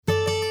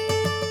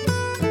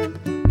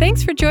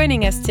Thanks for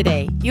joining us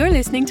today. You're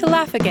listening to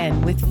Laugh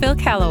Again with Phil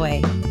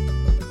Callaway.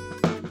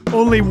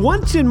 Only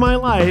once in my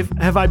life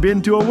have I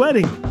been to a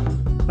wedding,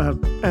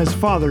 as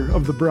father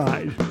of the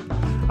bride.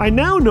 I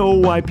now know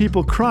why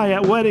people cry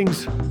at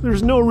weddings.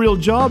 There's no real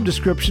job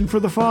description for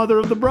the father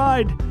of the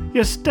bride.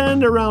 You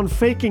stand around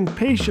faking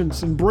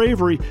patience and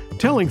bravery,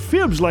 telling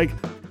fibs like,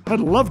 "I'd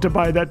love to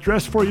buy that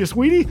dress for you,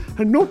 sweetie,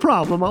 and no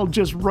problem, I'll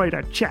just write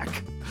a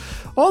check."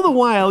 All the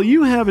while,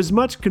 you have as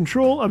much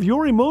control of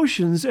your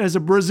emotions as a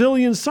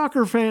Brazilian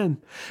soccer fan.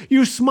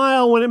 You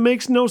smile when it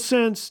makes no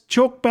sense,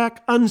 choke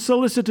back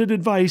unsolicited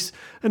advice,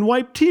 and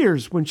wipe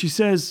tears when she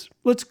says,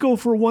 "Let's go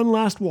for one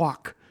last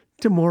walk.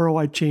 Tomorrow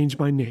I change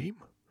my name."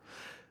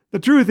 The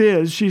truth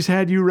is, she's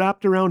had you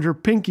wrapped around her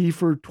pinky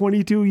for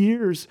 22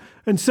 years,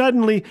 and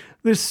suddenly,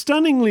 this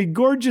stunningly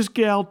gorgeous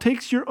gal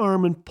takes your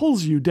arm and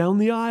pulls you down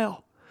the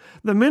aisle.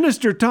 The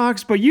minister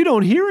talks, but you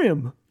don't hear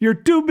him. You're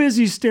too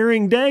busy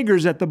staring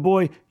daggers at the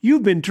boy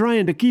you've been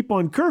trying to keep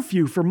on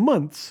curfew for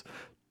months.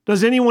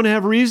 Does anyone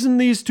have reason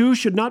these two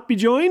should not be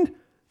joined?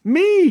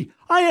 Me!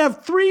 I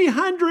have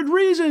 300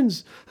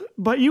 reasons!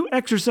 But you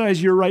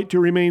exercise your right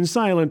to remain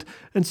silent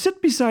and sit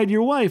beside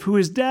your wife who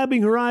is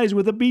dabbing her eyes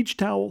with a beach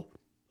towel.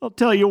 "I'll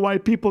tell you why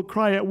people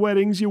cry at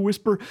weddings," you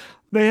whisper.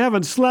 "They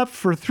haven't slept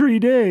for 3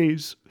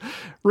 days."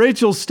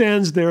 Rachel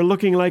stands there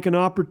looking like an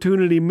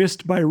opportunity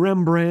missed by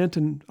Rembrandt,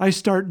 and I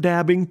start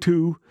dabbing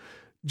too.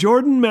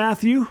 "Jordan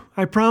Matthew,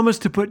 I promise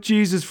to put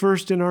Jesus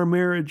first in our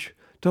marriage,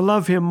 to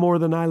love him more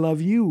than I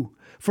love you,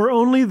 for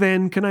only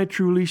then can I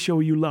truly show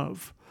you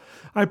love.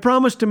 I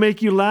promise to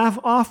make you laugh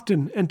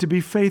often and to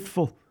be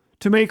faithful,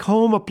 to make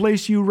home a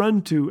place you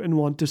run to and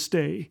want to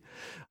stay.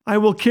 I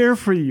will care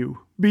for you,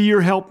 be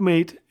your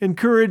helpmate,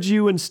 encourage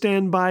you and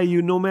stand by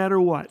you no matter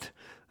what.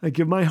 I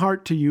give my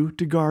heart to you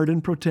to guard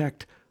and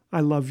protect.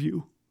 I love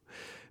you."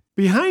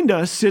 Behind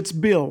us sits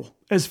Bill,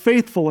 as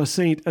faithful a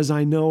saint as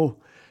I know.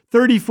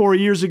 34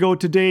 years ago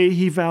today,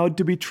 he vowed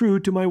to be true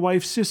to my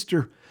wife's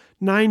sister.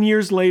 9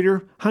 years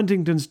later,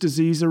 Huntington's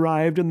disease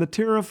arrived and the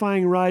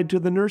terrifying ride to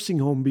the nursing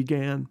home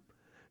began.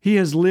 He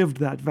has lived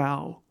that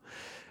vow.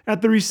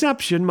 At the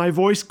reception, my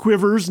voice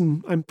quivers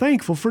and I'm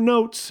thankful for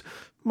notes.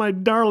 "My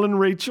darling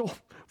Rachel,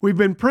 we've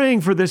been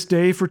praying for this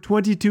day for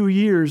 22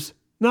 years.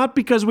 Not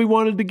because we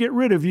wanted to get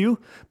rid of you,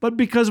 but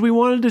because we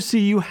wanted to see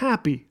you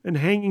happy and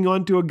hanging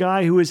on to a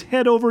guy who is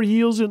head over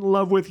heels in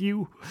love with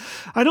you.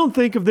 I don't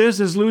think of this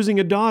as losing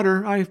a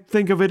daughter. I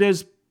think of it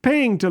as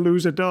paying to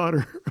lose a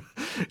daughter.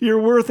 You're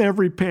worth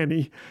every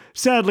penny.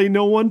 Sadly,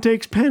 no one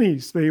takes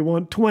pennies. They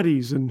want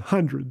 20s and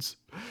hundreds.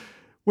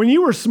 When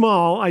you were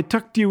small, I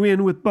tucked you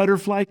in with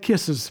butterfly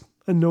kisses,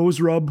 a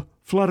nose rub,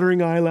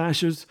 fluttering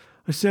eyelashes.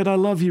 I said, 'I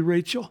love you,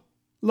 Rachel.'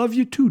 Love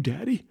you too,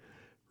 Daddy.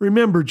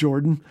 Remember,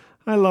 Jordan,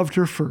 I loved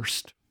her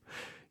first.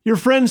 Your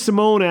friend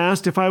Simone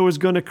asked if I was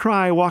going to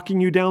cry walking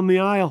you down the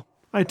aisle.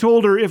 I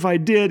told her if I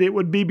did, it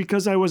would be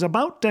because I was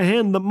about to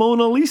hand the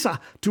Mona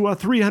Lisa to a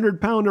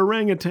 300-pound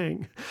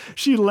orangutan.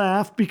 She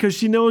laughed because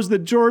she knows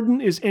that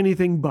Jordan is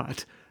anything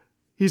but.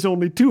 He's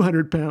only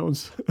 200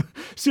 pounds.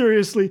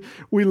 Seriously,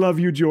 we love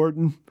you,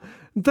 Jordan.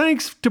 And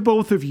thanks to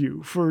both of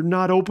you for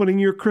not opening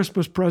your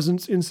Christmas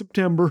presents in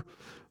September.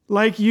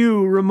 Like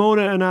you,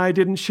 Ramona and I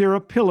didn't share a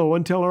pillow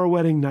until our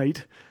wedding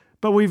night.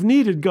 But we've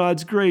needed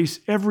God's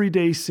grace every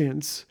day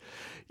since.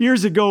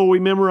 Years ago, we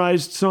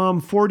memorized Psalm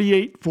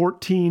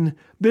 48:14.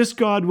 This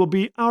God will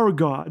be our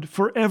God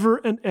forever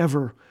and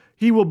ever.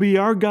 He will be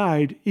our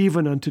guide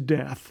even unto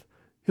death.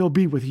 He'll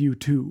be with you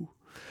too.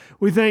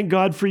 We thank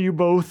God for you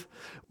both.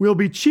 We'll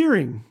be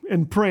cheering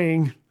and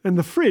praying, and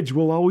the fridge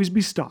will always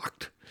be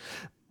stocked.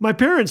 My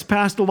parents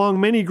passed along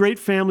many great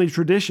family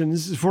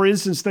traditions. For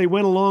instance, they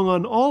went along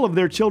on all of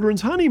their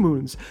children's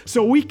honeymoons.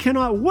 So we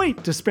cannot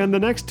wait to spend the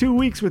next 2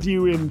 weeks with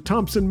you in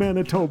Thompson,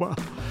 Manitoba.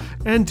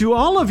 And to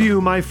all of you,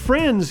 my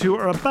friends who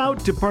are about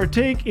to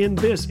partake in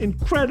this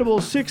incredible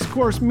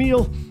 6-course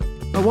meal,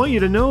 I want you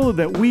to know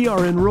that we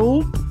are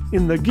enrolled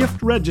in the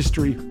gift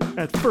registry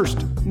at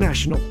First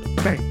National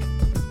Bank.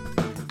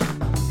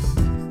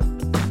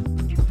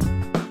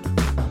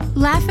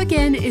 Laugh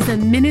Again is a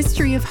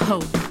ministry of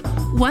hope.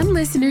 One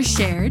listener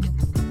shared,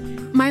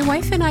 "My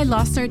wife and I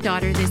lost our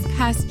daughter this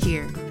past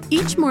year.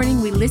 Each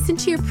morning we listen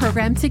to your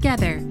program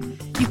together.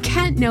 You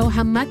can't know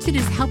how much it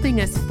is helping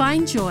us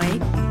find joy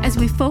as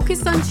we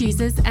focus on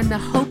Jesus and the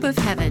hope of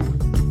heaven.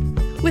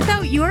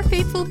 Without your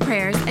faithful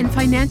prayers and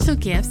financial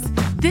gifts,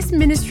 this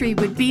ministry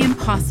would be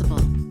impossible.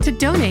 To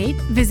donate,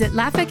 visit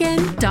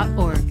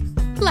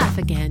laughagain.org. Laugh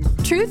Again,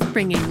 truth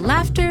bringing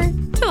laughter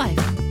to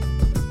life."